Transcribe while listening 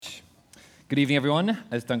Good evening, everyone.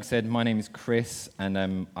 As Dunk said, my name is Chris, and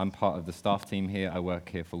I'm part of the staff team here. I work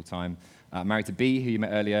here full-time. Married to Bea, who you met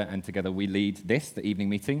earlier, and together we lead the evening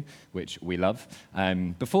meeting, which we love.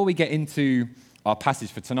 Before we get into our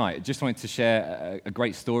passage for tonight, I just wanted to share a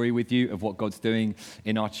great story with you of what God's doing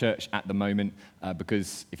in our church at the moment,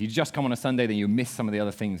 because if you just come on a Sunday, then you'll miss some of the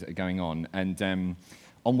other things that are going on. And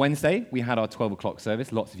on Wednesday, we had our 12 o'clock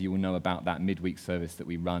service. Lots of you will know about that midweek service that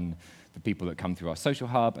we run for people that come through our social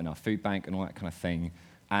hub and our food bank and all that kind of thing.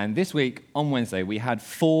 And this week, on Wednesday, we had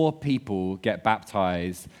 4 people get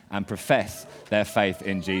baptized and profess their faith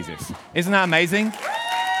in Jesus. Isn't that amazing?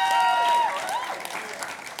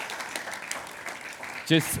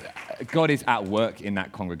 God is at work in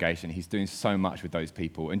that congregation. He's doing so much with those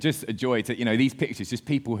people. And just a joy to, these pictures, just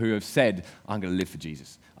people who have said, I'm going to live for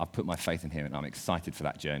Jesus. I've put my faith in him, and I'm excited for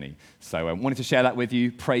that journey. So I wanted to share that with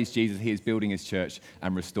you. Praise Jesus. He is building his church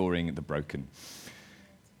and restoring the broken.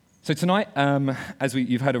 So tonight, as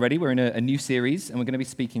you've heard already, we're in a new series, and we're going to be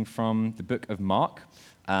speaking from the book of Mark,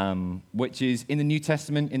 which is in the New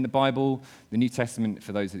Testament, in the Bible. The New Testament,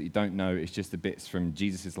 for those that you don't know, is just the bits from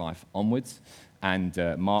Jesus' life onwards. And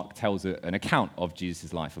Mark tells an account of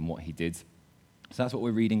Jesus' life and what he did. So that's what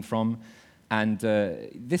we're reading from. And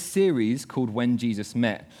this series, called When Jesus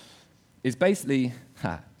Met, is basically...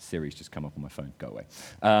 Siri's just come up on my phone. Go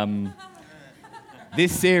away.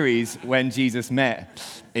 This series, When Jesus Met,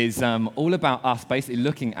 is all about us basically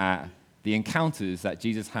looking at the encounters that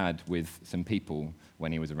Jesus had with some people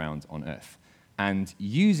when he was around on earth, and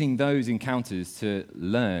using those encounters to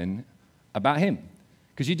learn about him.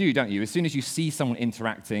 Because you do, don't you? As soon as you see someone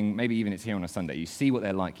interacting, maybe even it's here on a Sunday, you see what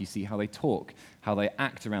they're like, you see how they talk, how they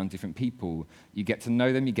act around different people, you get to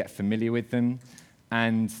know them, you get familiar with them,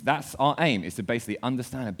 and that's our aim, is to basically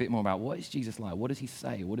understand a bit more about what is Jesus like, what does he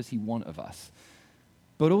say, what does he want of us.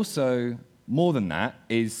 But also, more than that,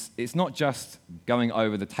 it's not just going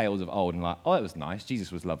over the tales of old and like, oh, it was nice,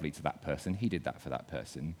 Jesus was lovely to that person, he did that for that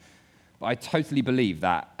person. But I totally believe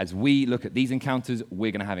that as we look at these encounters,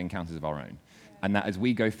 we're going to have encounters of our own. And that as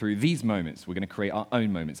we go through these moments, we're going to create our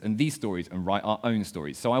own moments and these stories and write our own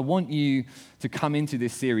stories. So I want you to come into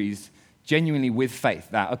this series genuinely with faith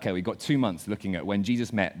that, okay, we've got 2 months looking at when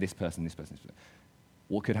Jesus met this person, this person, this person.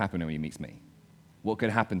 What could happen when he meets me? What could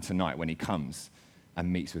happen tonight when he comes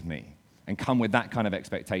and meets with me? And come with that kind of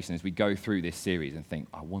expectation as we go through this series and think,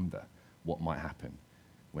 I wonder what might happen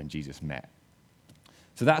when Jesus met.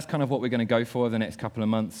 So that's kind of what we're going to go for the next couple of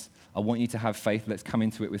months. I want you to have faith. Let's come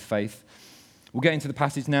into it with faith. We'll get into the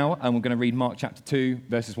passage now, and we're going to read Mark chapter 2,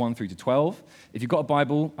 verses 1 through to 12. If you've got a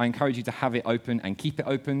Bible, I encourage you to have it open and keep it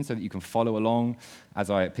open so that you can follow along as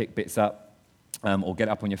I pick bits up, or get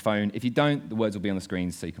it up on your phone. If you don't, the words will be on the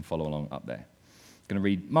screen so you can follow along up there. I'm going to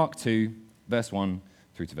read Mark 2, verse 1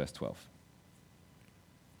 through to verse 12.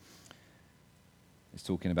 It's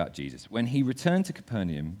talking about Jesus. When he returned to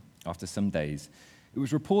Capernaum after some days, it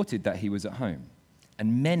was reported that he was at home,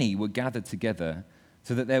 and many were gathered together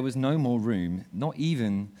so that there was no more room, not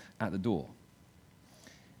even at the door.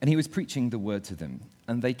 And he was preaching the word to them,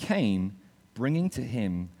 and they came, bringing to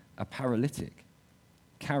him a paralytic,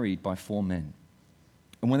 carried by 4 men.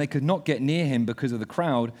 And when they could not get near him because of the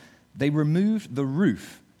crowd, they removed the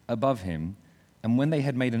roof above him, and when they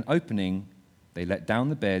had made an opening, they let down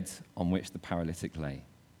the bed on which the paralytic lay.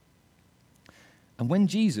 And when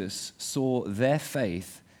Jesus saw their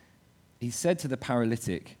faith, he said to the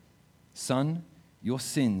paralytic, "Son, your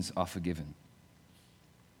sins are forgiven."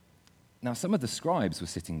 Now, some of the scribes were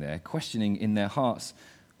sitting there, questioning in their hearts,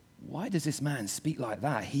 "Why does this man speak like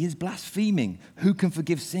that? He is blaspheming. Who can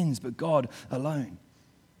forgive sins but God alone?"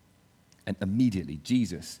 And immediately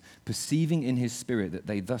Jesus, perceiving in his spirit that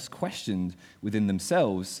they thus questioned within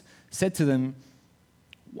themselves, said to them,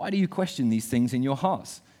 "Why do you question these things in your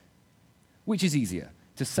hearts? Which is easier,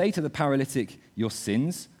 to say to the paralytic, 'Your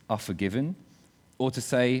sins are forgiven,' or to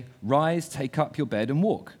say, 'Rise, take up your bed and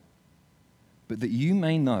walk'? But that you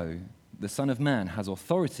may know the Son of Man has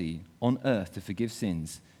authority on earth to forgive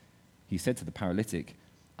sins," he said to the paralytic,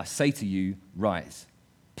 "I say to you, rise,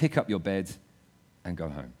 pick up your bed and go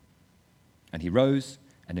home." And he rose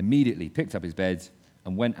and immediately picked up his bed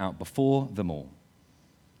and went out before them all,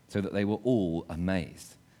 so that they were all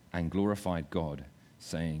amazed and glorified God,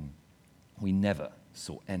 saying, "We never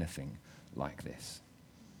saw anything like this."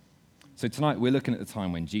 So tonight we're looking at the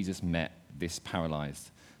time when Jesus met this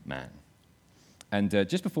paralyzed man. And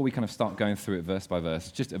just before we kind of start going through it verse by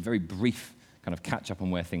verse, just a very brief kind of catch up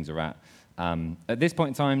on where things are at. At this point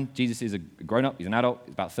in time, Jesus is a grown-up, he's an adult,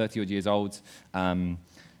 he's about 30-odd years old.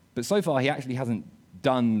 But so far, he actually hasn't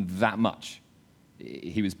done that much.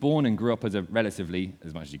 He was born and grew up as a relatively,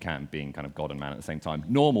 as much as you can, being kind of God and man at the same time,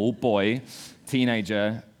 normal boy,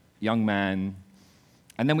 teenager, young man.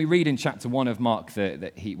 And then we read in chapter 1 of Mark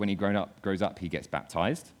that when he grows up, he gets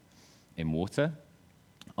baptized in water.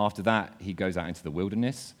 After that, he goes out into the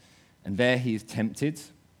wilderness, and there he is tempted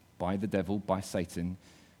by the devil, by Satan,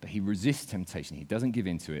 but he resists temptation. He doesn't give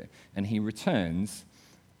in to it, and he returns,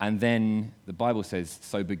 and then the Bible says,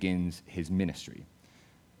 so begins his ministry.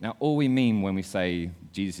 Now, all we mean when we say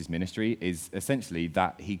Jesus' ministry is essentially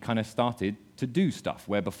that he kind of started to do stuff,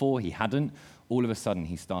 where before he hadn't. All of a sudden,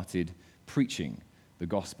 he started preaching the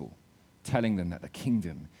gospel, telling them that the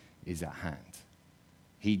kingdom is at hand.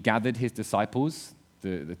 He gathered his disciples,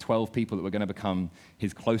 the 12 people that were going to become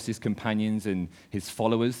his closest companions and his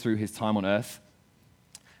followers through his time on earth.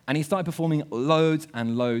 And he started performing loads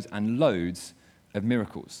and loads and loads of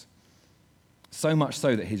miracles. So much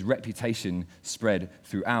so that his reputation spread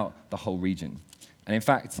throughout the whole region. And in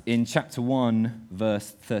fact, in chapter 1, verse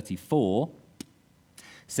 34,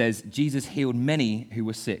 says, Jesus healed many who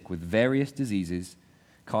were sick with various diseases,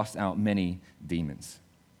 cast out many demons.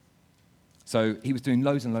 So he was doing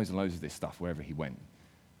loads and loads and loads of this stuff wherever he went.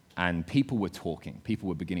 And people were talking. People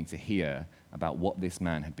were beginning to hear about what this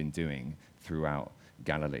man had been doing throughout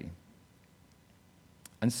Galilee.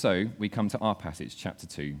 And so we come to our passage, chapter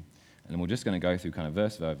 2, and we're just going to go through kind of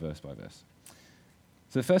verse by verse.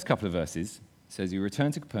 So the first couple of verses says, he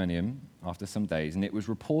returned to Capernaum after some days, and it was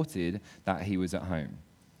reported that he was at home.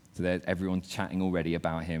 So there's everyone chatting already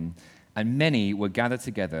about him. And many were gathered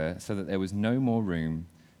together so that there was no more room,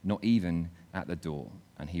 not even at the door.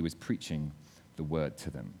 And he was preaching the word to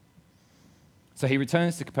them. So he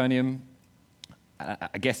returns to Capernaum,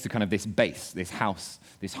 I guess to kind of this base, this house,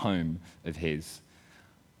 this home of his.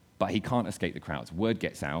 But he can't escape the crowds. Word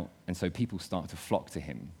gets out, and so people start to flock to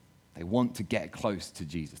him. They want to get close to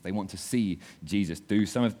Jesus. They want to see Jesus do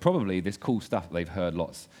some of probably this cool stuff they've heard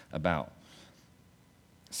lots about.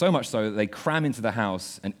 So much so that they cram into the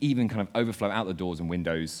house and even kind of overflow out the doors and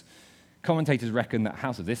windows. Commentators reckon that a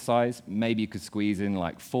house of this size, maybe you could squeeze in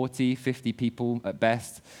like 40, 50 people at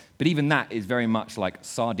best. But even that is very much like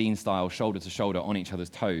sardine style, shoulder to shoulder on each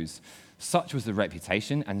other's toes. Such was the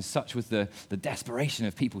reputation, and such was the desperation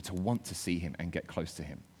of people to want to see him and get close to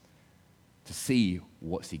him, to see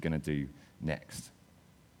what's he going to do next.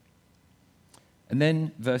 And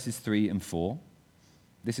then verses 3 and 4,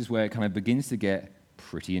 this is where it kind of begins to get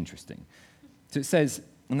pretty interesting. So it says,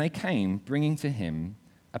 and they came bringing to him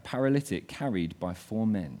a paralytic carried by 4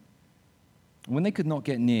 men. And when they could not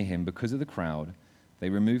get near him because of the crowd, they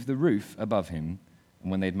removed the roof above him,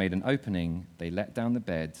 and when they'd made an opening, they let down the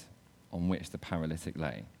bed on which the paralytic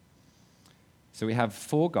lay. So we have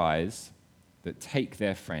 4 guys that take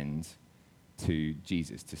their friend to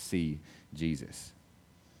Jesus, to see Jesus,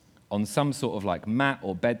 on some sort of like mat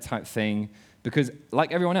or bed type thing, because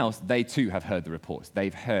like everyone else, they too have heard the reports.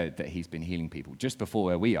 They've heard that he's been healing people. Just before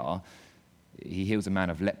where we are, he heals a man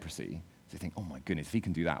of leprosy. So they think, oh my goodness, if he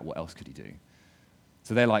can do that, what else could he do?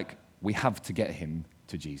 So they're like, we have to get him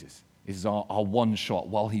to Jesus. This is our one shot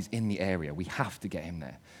while he's in the area. We have to get him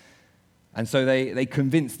there. And so they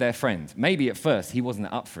convinced their friend. Maybe at first he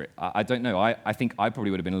wasn't up for it. I don't know. I think I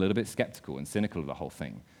probably would have been a little bit skeptical and cynical of the whole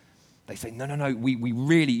thing. They say, no, we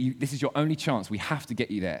really, this is your only chance. We have to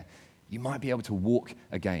get you there. You might be able to walk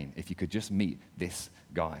again if you could just meet this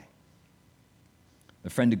guy. The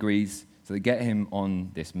friend agrees, so they get him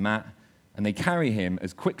on this mat, and they carry him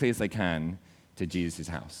as quickly as they can to Jesus'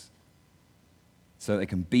 house so they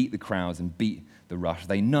can beat the crowds and beat the rush.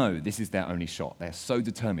 They know this is their only shot. They're so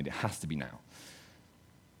determined it has to be now.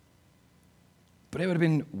 But it would have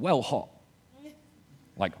been well hot,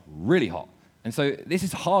 like really hot. And so this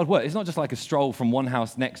is hard work. It's not just like a stroll from one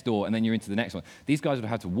house next door and then you're into the next one. These guys would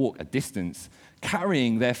have had to walk a distance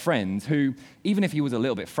carrying their friend who, even if he was a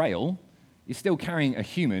little bit frail, you're still carrying a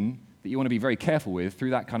human that you want to be very careful with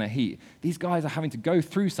through that kind of heat. These guys are having to go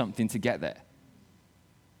through something to get there.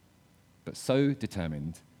 But so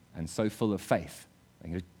determined and so full of faith,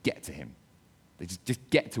 they're going to get to him. They just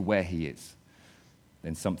get to where he is.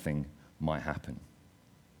 Then something might happen.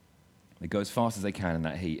 They go as fast as they can in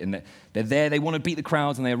that heat. And they're there, they want to beat the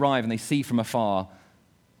crowds, and they arrive and they see from afar,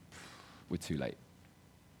 we're too late.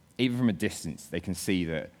 Even from a distance, they can see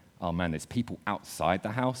that, oh man, there's people outside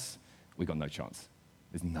the house. We've got no chance.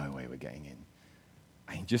 There's no way we're getting in.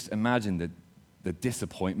 I mean, just imagine the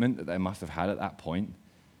disappointment that they must have had at that point.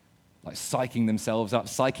 Like psyching themselves up,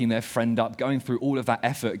 psyching their friend up, going through all of that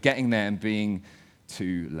effort, getting there and being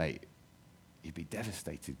too late. You'd be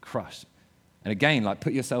devastated, crushed. And again, like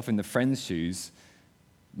put yourself in the friend's shoes.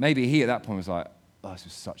 Maybe he at that point was like, oh, this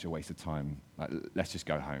was such a waste of time. Like, let's just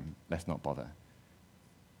go home. Let's not bother.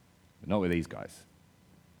 But not with these guys.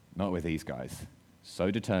 Not with these guys.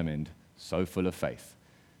 So determined, so full of faith.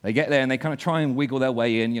 They get there and they kind of try and wiggle their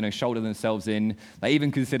way in, shoulder themselves in. They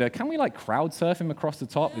even consider, can we crowd surf him across the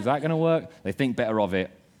top? Is that going to work? They think better of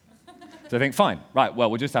it. So they think, fine, right, well,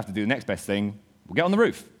 we'll just have to do the next best thing. We'll get on the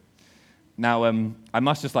roof. Now, I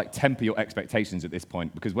must just temper your expectations at this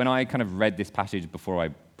point, because when I kind of read this passage before I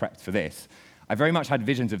prepped for this, I very much had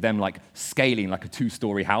visions of them scaling a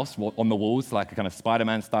 2-story house on the walls, like a kind of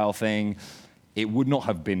Spider-Man style thing. It would not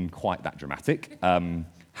have been quite that dramatic.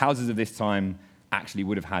 Houses of this time actually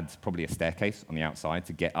would have had probably a staircase on the outside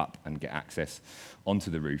to get up and get access onto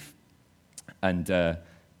the roof. And so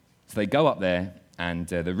they go up there, and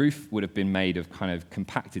the roof would have been made of kind of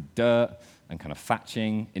compacted dirt and kind of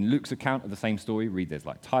thatching. In Luke's account of the same story, read there's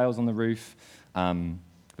tiles on the roof.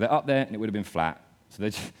 They're up there, and it would have been flat. So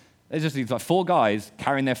there's just these 4 guys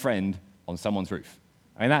carrying their friend on someone's roof.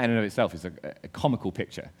 I mean, that in and of itself is a comical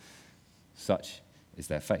picture. Such is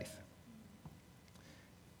their faith.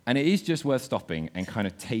 And it is just worth stopping and kind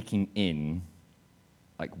of taking in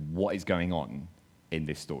what is going on in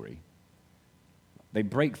this story. They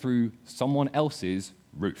break through someone else's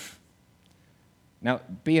roof. Now,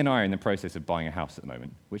 B and I are in the process of buying a house at the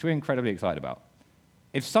moment, which we're incredibly excited about.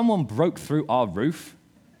 If someone broke through our roof,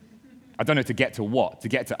 I don't know to get to what, to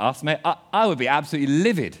get to us, mate, I would be absolutely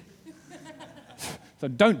livid. So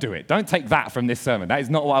don't do it. Don't take that from this sermon. That is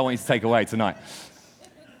not what I want you to take away tonight.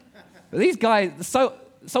 But these guys are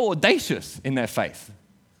so audacious in their faith.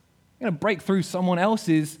 They're going to break through someone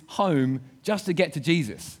else's home just to get to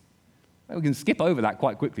Jesus. We can skip over that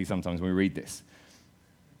quite quickly sometimes when we read this.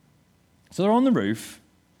 So they're on the roof.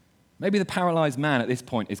 Maybe the paralyzed man at this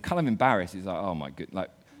point is kind of embarrassed. He's like, oh my goodness,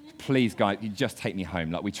 please, guys, you just take me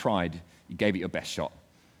home. We tried. You gave it your best shot.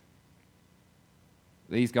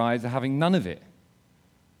 These guys are having none of it.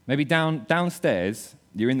 Maybe downstairs,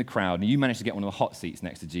 you're in the crowd, and you manage to get one of the hot seats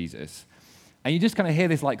next to Jesus, and you just kind of hear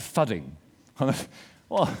this thudding.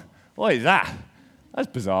 What is that? That's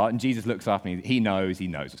bizarre. And Jesus looks up, and he knows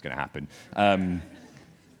what's going to happen. And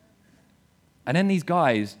then these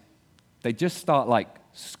guys, they just start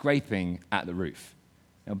scraping at the roof.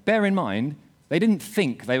 Now, bear in mind, they didn't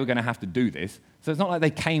think they were going to have to do this, so it's not like they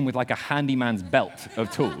came with a handyman's belt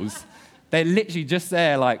of tools. They're literally just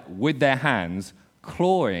there, with their hands,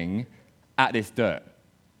 clawing at this dirt.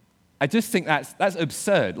 I just think that's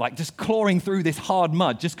absurd, just clawing through this hard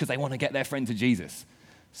mud just because they want to get their friend to Jesus.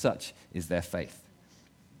 Such is their faith.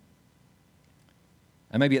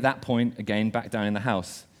 And maybe at that point, again, back down in the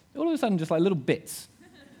house, all of a sudden, just little bits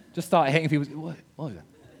just start hitting people. What is that?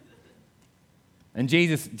 And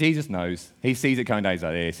Jesus knows. He sees it coming down. He's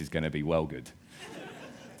like, this is going to be well good.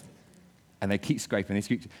 And they keep scraping,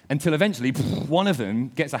 until eventually one of them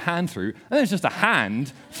gets a hand through, and there's just a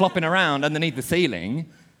hand flopping around underneath the ceiling,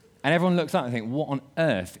 and everyone looks up and thinks, what on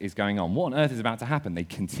earth is going on? What on earth is about to happen? They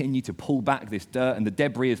continue to pull back this dirt, and the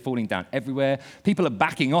debris is falling down everywhere. People are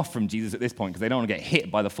backing off from Jesus at this point because they don't want to get hit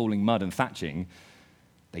by the falling mud and thatching.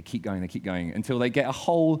 They keep going, until they get a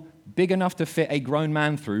hole big enough to fit a grown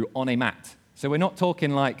man through on a mat. So we're not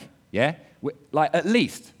talking at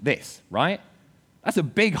least this, right? That's a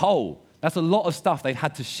big hole. That's a lot of stuff they've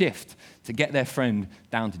had to shift to get their friend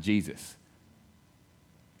down to Jesus.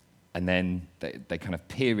 And then they kind of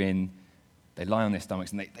peer in, they lie on their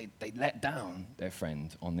stomachs, and they let down their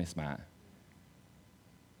friend on this mat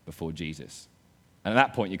before Jesus. And at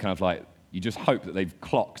that point, you're kind of you just hope that they've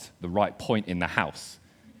clocked the right point in the house.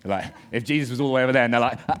 If Jesus was all the way over there, and they're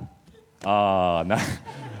no.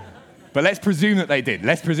 But let's presume that they did.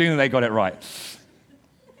 Let's presume that they got it right.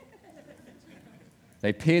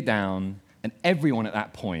 They peer down, and everyone at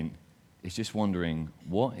that point is just wondering,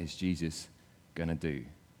 what is Jesus going to do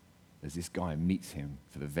as this guy meets him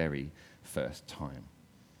for the very first time?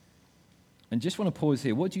 And just want to pause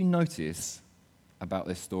here. What do you notice about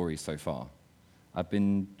this story so far? I've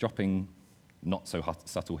been dropping not so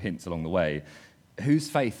subtle hints along the way. Whose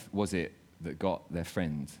faith was it that got their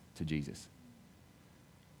friend to Jesus?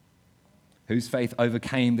 Whose faith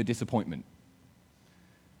overcame the disappointment?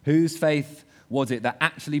 Whose faith was it that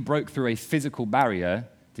actually broke through a physical barrier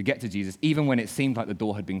to get to Jesus, even when it seemed like the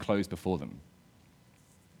door had been closed before them?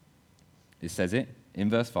 It says it in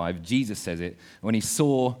verse 5. Jesus says it when he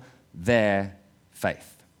saw their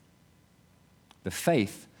faith. The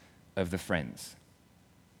faith of the friends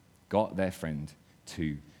got their friend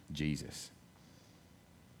to Jesus.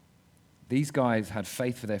 These guys had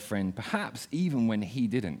faith for their friend, perhaps even when he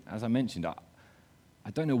didn't. As I mentioned, I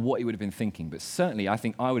don't know what he would have been thinking, but certainly I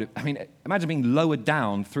think I would have. Imagine being lowered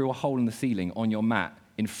down through a hole in the ceiling on your mat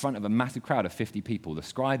in front of a massive crowd of 50 people. The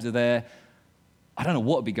scribes are there. I don't know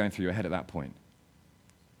what would be going through your head at that point.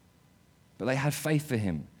 but they had faith for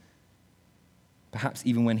him. Perhaps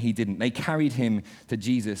even when he didn't. They carried him to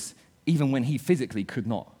Jesus even when he physically could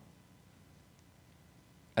not.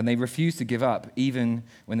 And they refused to give up even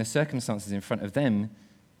when the circumstances in front of them,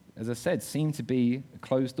 as I said, seemed to be a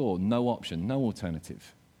closed door, no option, no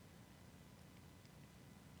alternative.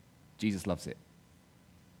 Jesus loves it.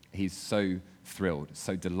 He's so thrilled,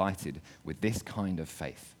 so delighted with this kind of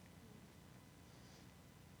faith.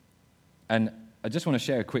 And I just want to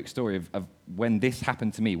share a quick story of when this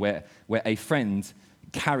happened to me, where a friend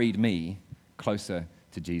carried me closer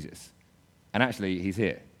to Jesus. And actually, he's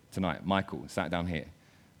here tonight. Michael sat down here.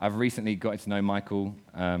 I've recently got to know Michael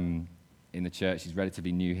in the church. He's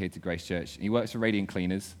relatively new here to Grace Church. He works for Radiant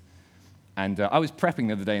Cleaners. And I was prepping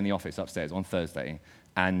the other day in the office upstairs on Thursday,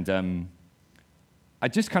 and I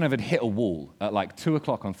just kind of had hit a wall at like 2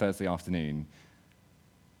 o'clock on Thursday afternoon.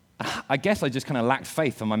 I guess I just kind of lacked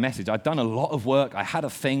faith on my message. I'd done a lot of work. I had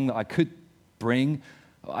a thing that I could bring.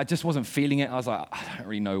 I just wasn't feeling it. I was like, I don't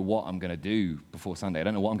really know what I'm going to do before Sunday. I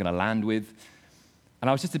don't know what I'm going to land with. And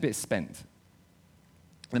I was just a bit spent.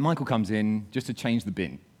 Then Michael comes in just to change the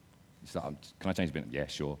bin. He's like, can I change the bin? Yeah,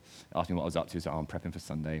 sure. Asked me what I was up to. So I'm prepping for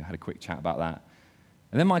Sunday. I had a quick chat about that.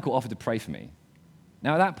 And then Michael offered to pray for me.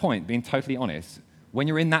 Now, at that point, being totally honest, when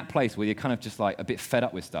you're in that place where you're kind of just like a bit fed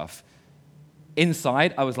up with stuff,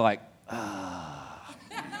 inside, I was like, kind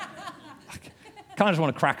of just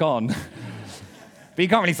want to crack on. But you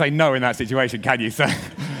can't really say no in that situation, can you? So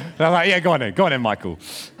I'm like, yeah, go on in, Michael.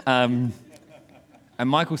 And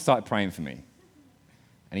Michael started praying for me.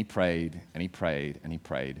 And he prayed, and he prayed, and he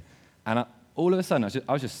prayed. And all of a sudden,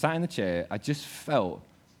 I was just sat in the chair. I just felt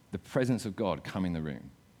the presence of God come in the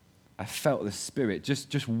room. I felt the Spirit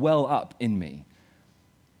just well up in me.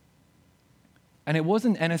 And it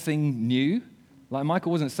wasn't anything new. Like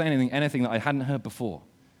Michael wasn't saying anything that I hadn't heard before.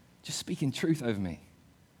 Just speaking truth over me.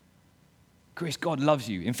 Chris, God loves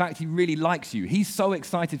you. In fact, he really likes you. He's so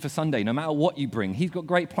excited for Sunday, no matter what you bring. He's got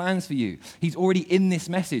great plans for you. He's already in this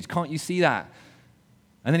message. Can't you see that?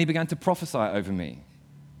 And then he began to prophesy over me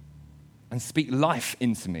and speak life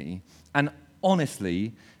into me. And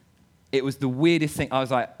honestly, it was the weirdest thing. I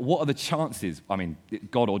was like, what are the chances? I mean,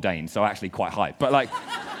 God ordained, so actually quite high. But like,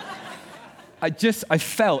 I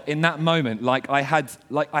felt in that moment like I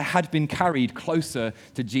had been carried closer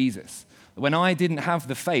to Jesus. When I didn't have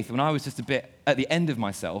the faith, when I was just a bit at the end of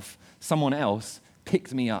myself, someone else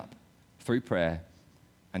picked me up through prayer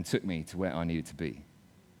and took me to where I needed to be.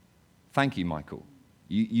 Thank you, Michael.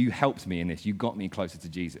 You helped me in this. You got me closer to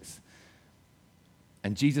Jesus.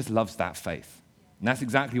 And Jesus loves that faith. And that's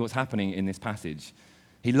exactly what's happening in this passage.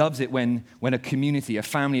 He loves it when a community, a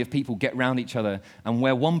family of people get around each other, and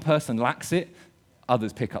where one person lacks it,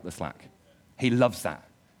 others pick up the slack. He loves that.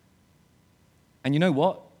 And you know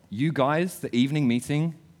what? You guys, the evening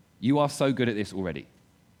meeting, you are so good at this already.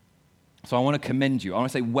 So I want to commend you. I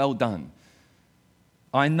want to say well done.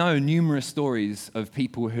 I know numerous stories of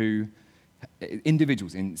people who,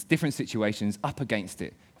 individuals in different situations, up against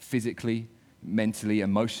it, physically, mentally,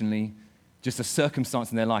 emotionally, just a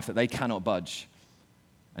circumstance in their life that they cannot budge.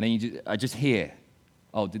 And then I just hear,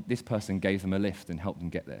 oh, this person gave them a lift and helped them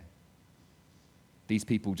get there. These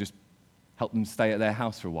people just helped them stay at their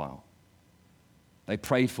house for a while. They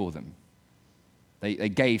prayed for them. They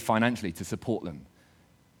gave financially to support them.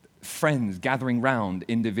 Friends gathering round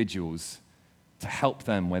individuals to help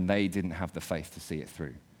them when they didn't have the faith to see it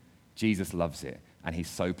through. Jesus loves it, and he's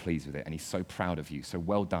so pleased with it, and he's so proud of you. So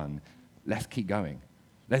well done. Let's keep going.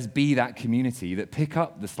 Let's be that community that pick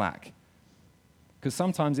up the slack. Because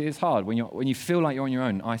sometimes it is hard. When you feel like you're on your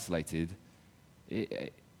own, isolated,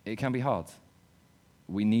 it can be hard.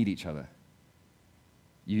 We need each other.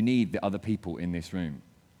 You need the other people in this room.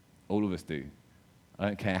 All of us do. I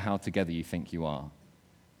don't care how together you think you are.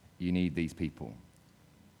 You need these people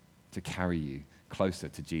to carry you closer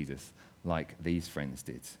to Jesus like these friends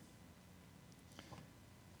did.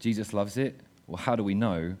 Jesus loves it. Well, how do we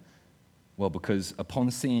know? Well, because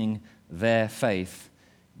upon seeing their faith,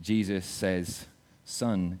 Jesus says,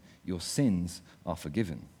 "Son, your sins are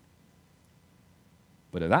forgiven."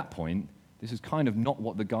 But at that point, this is kind of not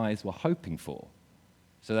what the guys were hoping for.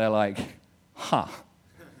 So they're like,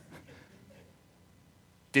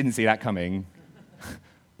 didn't see that coming.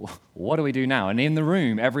 What do we do now? And in the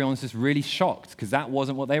room, everyone's just really shocked because that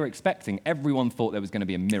wasn't what they were expecting. Everyone thought there was going to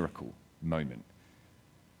be a miracle moment.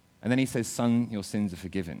 And then he says, "Son, your sins are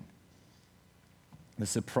forgiven." The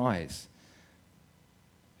surprise.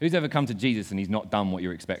 Who's ever come to Jesus and he's not done what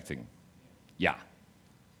you're expecting? Yeah,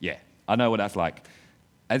 I know what that's like.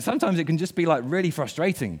 And sometimes it can just be like really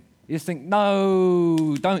frustrating. You just think,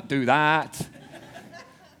 no, don't do that.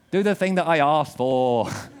 Do the thing that I asked for.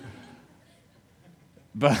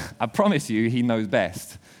 but I promise you, he knows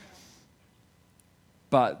best.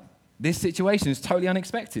 But this situation is totally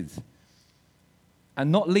unexpected,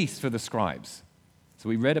 and not least for the scribes. So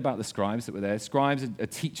we read about the scribes that were there. Scribes are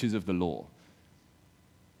teachers of the law.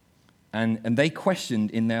 And they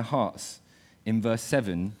questioned in their hearts, in verse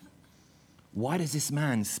 7, why does this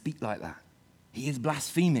man speak like that? He is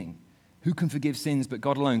blaspheming. Who can forgive sins but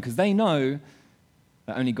God alone? Because they know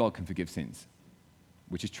that only God can forgive sins,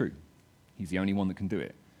 which is true. He's the only one that can do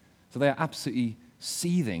it. So they are absolutely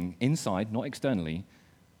seething inside, not externally,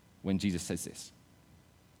 when Jesus says this.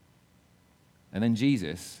 And then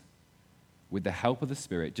Jesus, with the help of the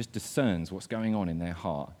Spirit, just discerns what's going on in their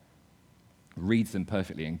heart, reads them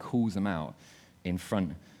perfectly, and calls them out in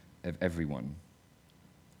front of everyone.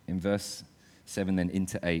 In verse 7, then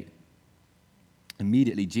into 8,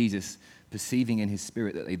 immediately Jesus, perceiving in his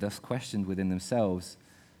spirit that they thus questioned within themselves,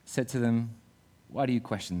 said to them, why do you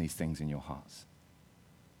question these things in your hearts?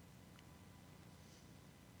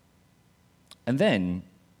 And then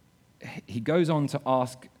he goes on to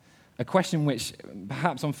ask a question which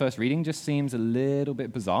perhaps on first reading just seems a little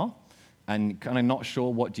bit bizarre and kind of not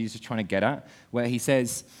sure what Jesus is trying to get at, where he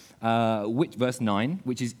says, verse 9,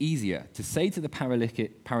 which is easier, to say to the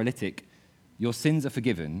paralytic, your sins are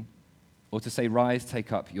forgiven, or to say, rise,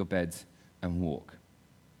 take up your bed and walk.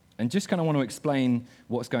 And just kind of want to explain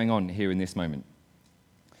what's going on here in this moment.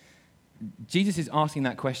 Jesus is asking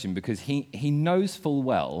that question because he knows full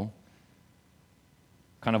well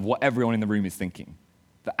kind of what everyone in the room is thinking.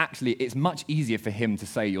 That actually it's much easier for him to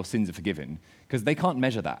say your sins are forgiven because they can't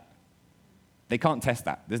measure that. They can't test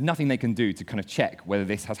that. There's nothing they can do to kind of check whether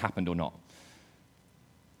this has happened or not.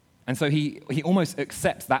 And so he almost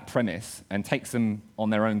accepts that premise and takes them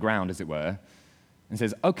on their own ground, as it were, and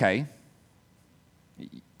says, okay,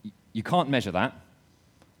 you can't measure that.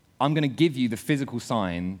 I'm going to give you the physical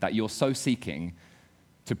sign that you're so seeking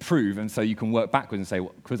to prove, and so you can work backwards and say,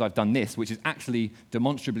 well, because I've done this, which is actually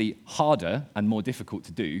demonstrably harder and more difficult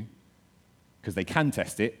to do, because they can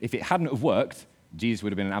test it. If it hadn't have worked, Jesus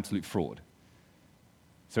would have been an absolute fraud.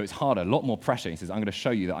 So it's harder, a lot more pressure. He says, I'm going to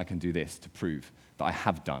show you that I can do this to prove that I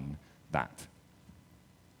have done that.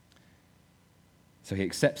 So he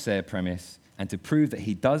accepts their premise, and to prove that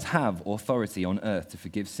he does have authority on earth to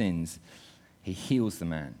forgive sins, he heals the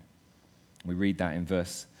man. We read that in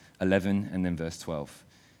verse 11 and then verse 12.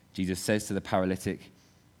 Jesus says to the paralytic,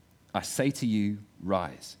 I say to you,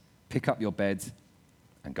 rise, pick up your bed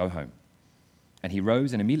and go home. And he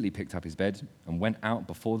rose and immediately picked up his bed and went out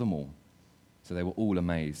before them all. So they were all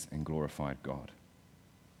amazed and glorified God.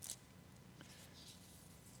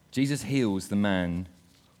 Jesus heals the man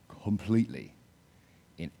completely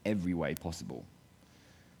in every way possible.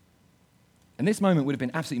 And this moment would have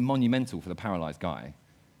been absolutely monumental for the paralyzed guy.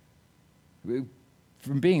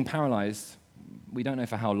 From being paralyzed, we don't know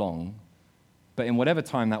for how long, but in whatever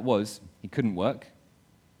time that was, he couldn't work.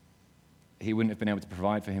 He wouldn't have been able to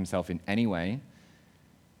provide for himself in any way.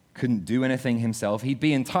 Couldn't do anything himself. He'd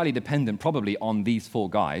be entirely dependent probably on these four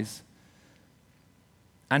guys.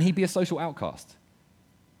 And he'd be a social outcast.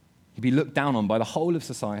 He'd be looked down on by the whole of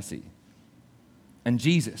society. And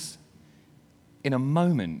Jesus, in a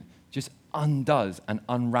moment, just undoes and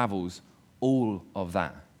unravels all of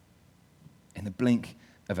that. In the blink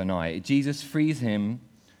of an eye. Jesus frees him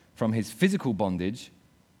from his physical bondage,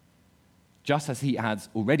 just as he has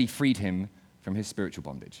already freed him from his spiritual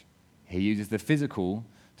bondage. He uses the physical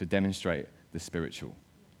to demonstrate the spiritual.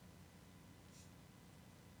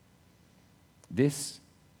 This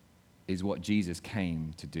is what Jesus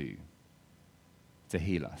came to do, to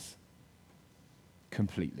heal us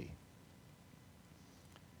completely.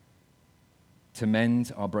 To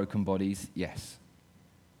mend our broken bodies, yes,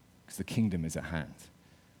 because the kingdom is at hand.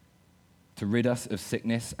 To rid us of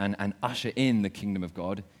sickness and usher in the kingdom of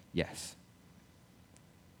God, yes.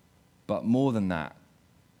 But more than that,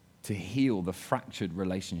 to heal the fractured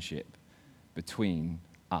relationship between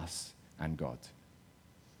us and God.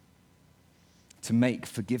 To make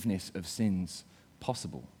forgiveness of sins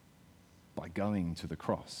possible by going to the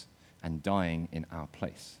cross and dying in our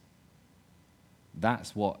place.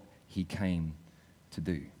 That's what he came to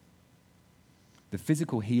do. The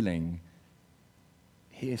physical healing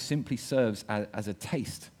here simply serves as a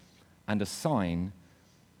taste and a sign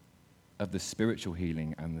of the spiritual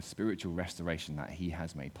healing and the spiritual restoration that he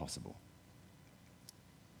has made possible.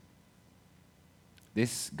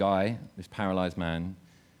 This guy, this paralyzed man,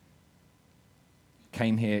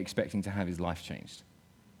 came here expecting to have his life changed.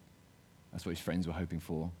 That's what his friends were hoping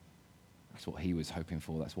for. That's what he was hoping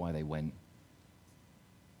for. That's why they went.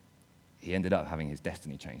 He ended up having his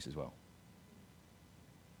destiny changed as well,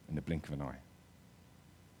 in the blink of an eye.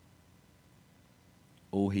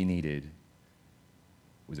 All he needed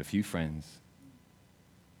was a few friends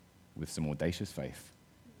with some audacious faith.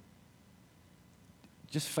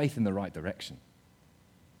 Just faith in the right direction.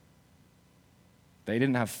 They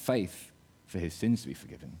didn't have faith for his sins to be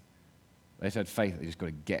forgiven. They just had faith that they just got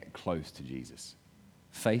to get close to Jesus.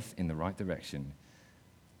 Faith in the right direction,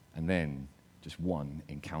 and then just one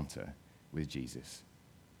encounter with Jesus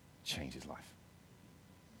changed his life.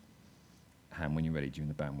 Han, when you're ready, do you and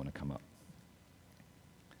the band want to come up?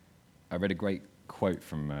 I read a great quote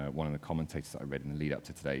from one of the commentators that I read in the lead up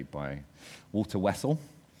to today by Walter Wessel,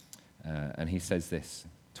 and he says this,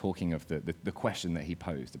 talking of the question that he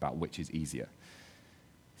posed about which is easier.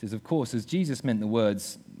 He says, of course, as Jesus meant the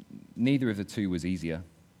words, neither of the two was easier.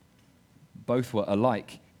 Both were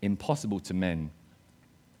alike impossible to men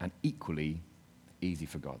and equally easy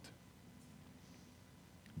for God.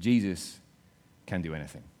 Jesus can do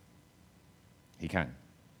anything. He can.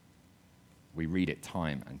 We read it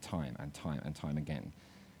time and time and time and time again.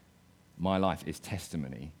 My life is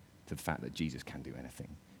testimony to the fact that Jesus can do anything.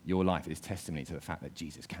 Your life is testimony to the fact that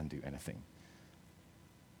Jesus can do anything.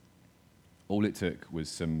 All it took was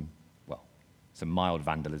some mild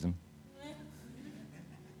vandalism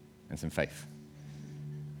and some faith.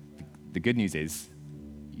 The good news is,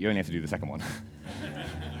 you only have to do the second one.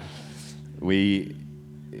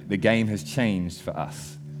 The game has changed for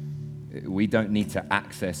us. We don't need to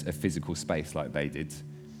access a physical space like they did.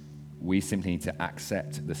 We simply need to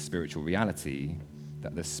accept the spiritual reality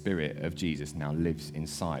that the Spirit of Jesus now lives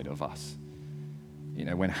inside of us. You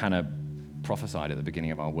know, when Hannah prophesied at the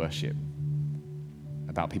beginning of our worship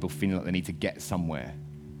about people feeling like they need to get somewhere,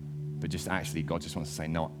 but just actually God just wants to say,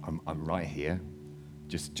 no, I'm right here.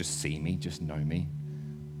 Just see me, just know me.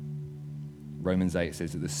 Romans 8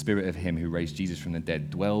 says that the Spirit of him who raised Jesus from the dead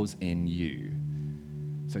dwells in you.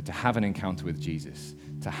 So to have an encounter with Jesus,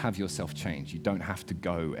 to have yourself change, you don't have to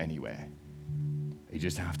go anywhere. You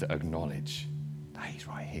just have to acknowledge that he's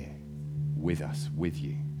right here with us, with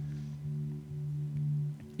you.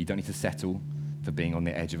 You don't need to settle for being on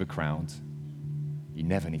the edge of a crowd. You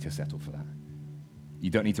never need to settle for that. You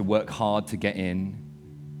don't need to work hard to get in.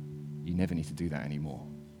 You never need to do that anymore.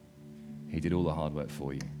 He did all the hard work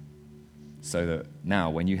for you. So that now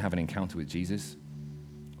when you have an encounter with Jesus,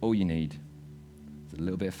 all you need is a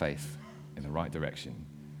little bit of faith in the right direction,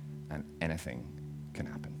 and anything can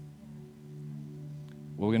happen.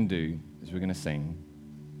 What we're going to do is we're going to sing,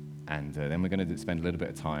 and then we're going to spend a little bit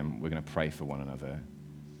of time, we're going to pray for one another,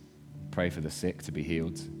 pray for the sick to be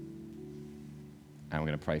healed, and we're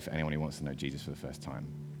going to pray for anyone who wants to know Jesus for the first time.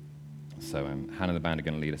 So Hannah and the band are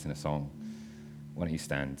going to lead us in a song. Why don't you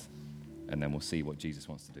stand, and then we'll see what Jesus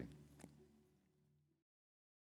wants to do.